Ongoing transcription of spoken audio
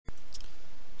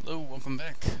Hello, welcome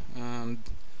back.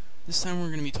 This time we're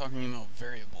going to be talking about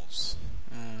variables.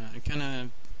 I kind of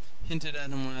hinted at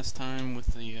them last time with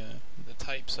the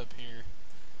types up here,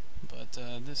 but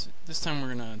this time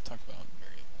we're going to talk about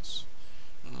variables.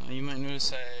 You might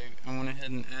notice I went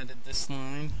ahead and added this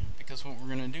line because what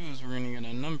we're going to do is we're going to get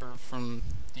a number from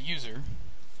the user,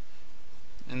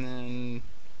 and then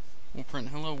we'll print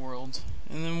hello world,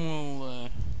 and then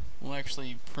we'll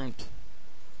actually print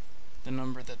the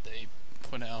number that they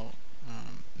put out,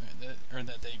 or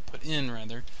that they put in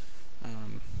rather,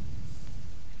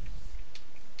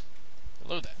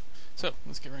 below that. So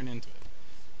let's get right into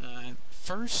it.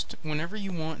 First, whenever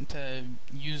you want to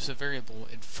use a variable,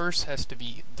 it first has to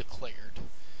be declared.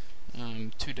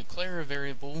 To declare a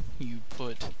variable, you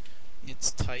put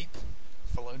its type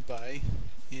followed by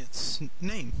its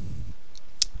name.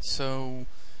 So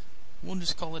we'll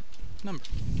just call it number.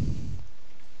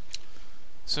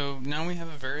 So now we have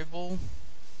a variable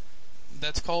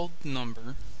that's called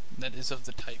number that is of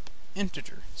the type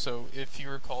integer. So if you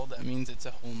recall, that means it's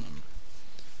a whole number.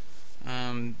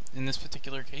 In this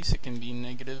particular case, it can be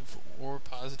negative or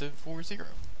positive or 0.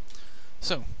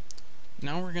 So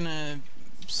now we're going to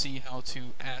see how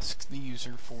to ask the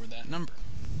user for that number.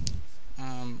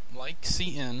 Like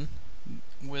cin,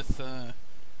 with the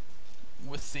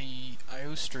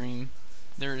IOStream,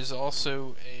 there is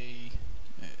also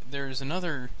there is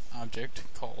another object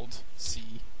called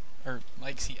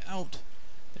like cout.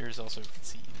 There is also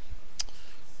cin.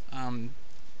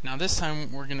 Now this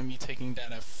time we're going to be taking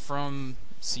data from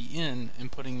cin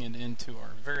and putting it into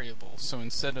our variable. So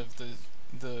instead of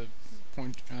the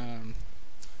point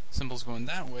symbols going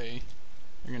that way,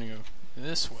 they're going to go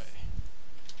this way.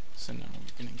 So now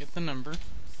we're going to get the number.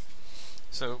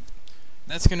 So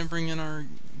that's going to bring in our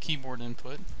keyboard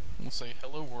input. We'll say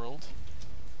hello world.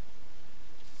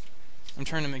 I'm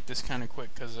trying to make this kind of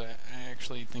quick because I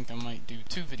actually think I might do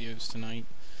 2 videos tonight,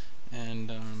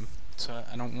 and so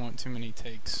I don't want too many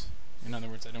takes. In other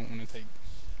words, I don't want to take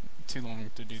too long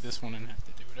to do this one and have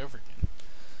to do it over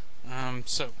again.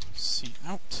 So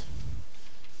cout.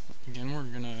 Again, we're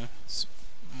gonna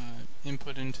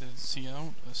input into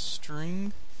cout a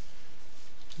string.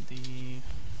 The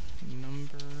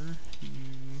number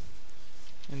you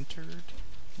entered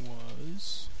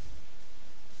was.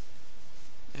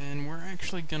 And we're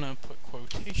actually going to put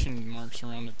quotation marks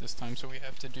around it this time, so we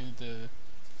have to do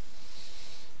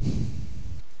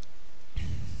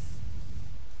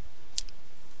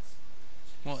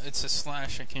well, it's a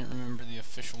slash. I can't remember the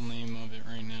official name of it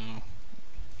right now.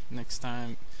 Next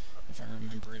time, if I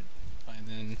remember it by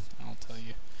then, I'll tell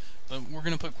you. But we're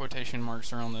going to put quotation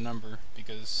marks around the number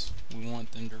because we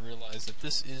want them to realize that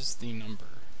this is the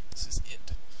number. This is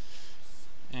it.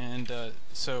 And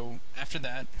so after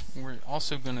that, we're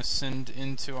also going to send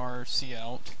into our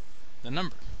cout the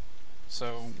number.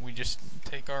 So we just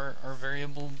take our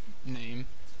variable name,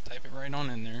 type it right on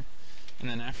in there, and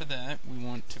then after that we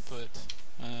want to put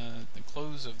the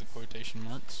close of the quotation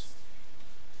marks,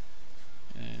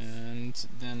 and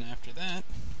then after that,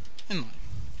 inline.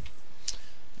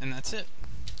 And that's it.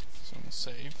 So we'll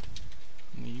save,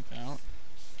 leave out.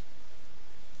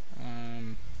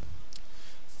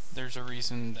 There's a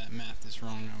reason that math is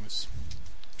wrong. I was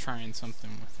trying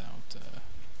something without,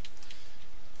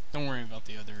 don't worry about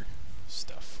the other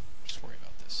stuff, just worry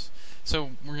about this.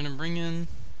 So we're going to bring in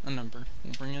a number.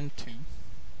 We'll bring in 2,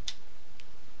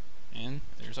 and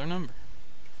there's our number.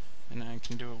 And I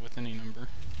can do it with any number.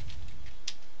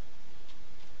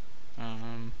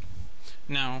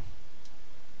 Now,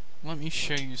 let me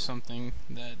show you something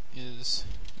that is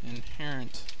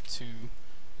inherent to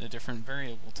the different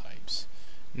variable types.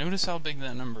 Notice how big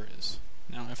that number is.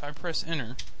 Now if I press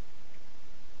enter,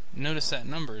 notice that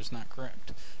number is not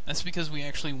correct. That's because we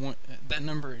actually want that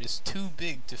number is too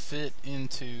big to fit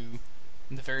into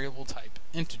the variable type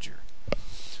integer.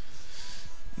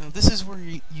 Now this is where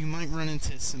you might run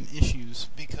into some issues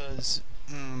because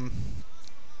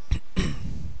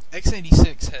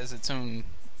x86 has its own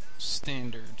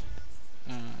standard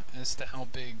as to how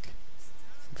big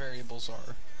variables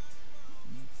are,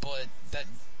 but that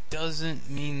doesn't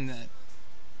mean that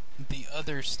the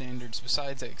other standards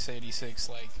besides x86,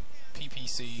 like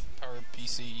PPC,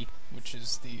 PowerPC, which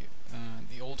is the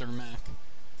older Mac,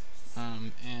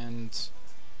 and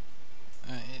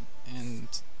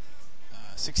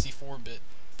 64-bit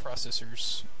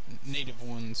processors, native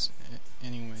ones,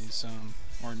 anyways,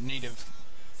 or native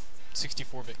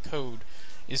 64-bit code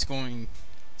is going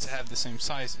to have the same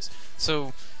sizes.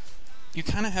 So you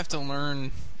kind of have to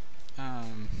learn.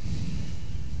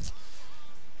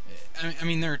 I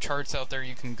mean, there are charts out there,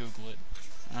 you can Google it.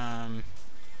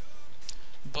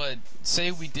 But say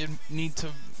we did need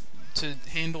to to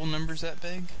handle numbers that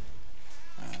big,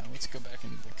 let's go back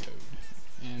into the code,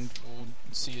 and we'll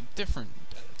see a different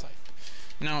data type.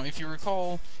 Now, if you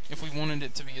recall, if we wanted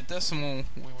it to be a decimal,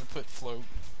 we would put float.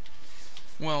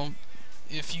 Well,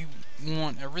 if you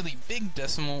want a really big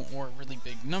decimal or a really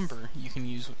big number, you can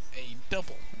use a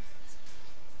double.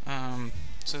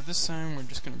 So this time we're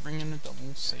just going to bring in a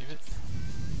double, save it.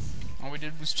 All we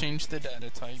did was change the data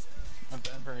type of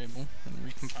that variable and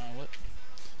recompile it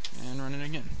and run it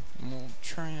again. And we'll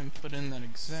try and put in that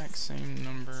exact same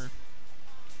number.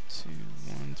 2,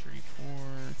 1, 3, 4,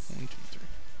 1, 2, 3.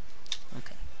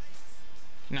 Okay.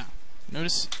 Now,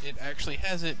 notice it actually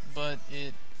has it, but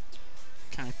it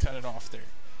kind of cut it off there.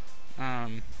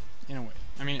 In a way.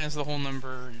 I mean, it has the whole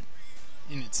number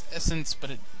in its essence,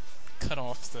 but it cut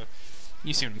off the...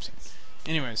 You see what I'm saying.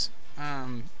 Anyways,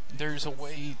 there's a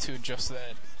way to adjust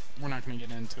that. We're not going to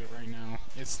get into it right now.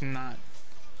 It's not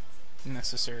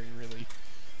necessary, really.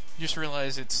 Just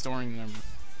realize it's storing the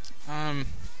number.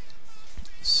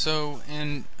 So,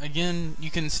 and again,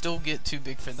 you can still get too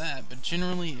big for that, but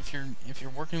generally, if you're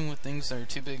working with things that are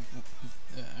too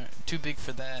big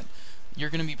for that, you're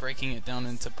going to be breaking it down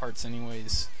into parts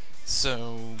anyways.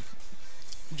 So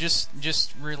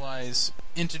just realize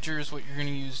integer is what you're going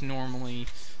to use normally.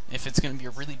 If it's going to be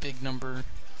a really big number,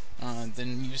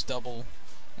 then use double.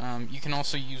 You can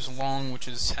also use long, which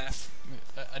is half.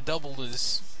 A double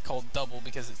is called double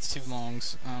because it's 2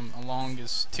 longs. A long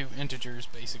is 2 integers,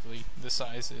 basically. The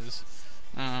size is.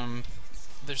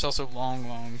 There's also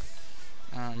long.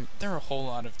 There are a whole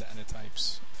lot of data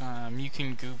types. You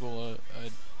can Google a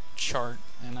chart,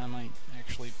 and I might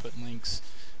actually put links,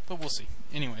 but we'll see.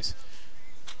 Anyways,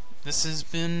 this has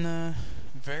been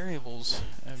variables,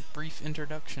 a brief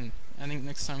introduction. I think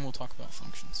next time we'll talk about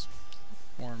functions,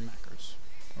 or macros,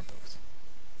 or both.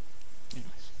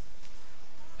 Anyways,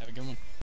 have a good one.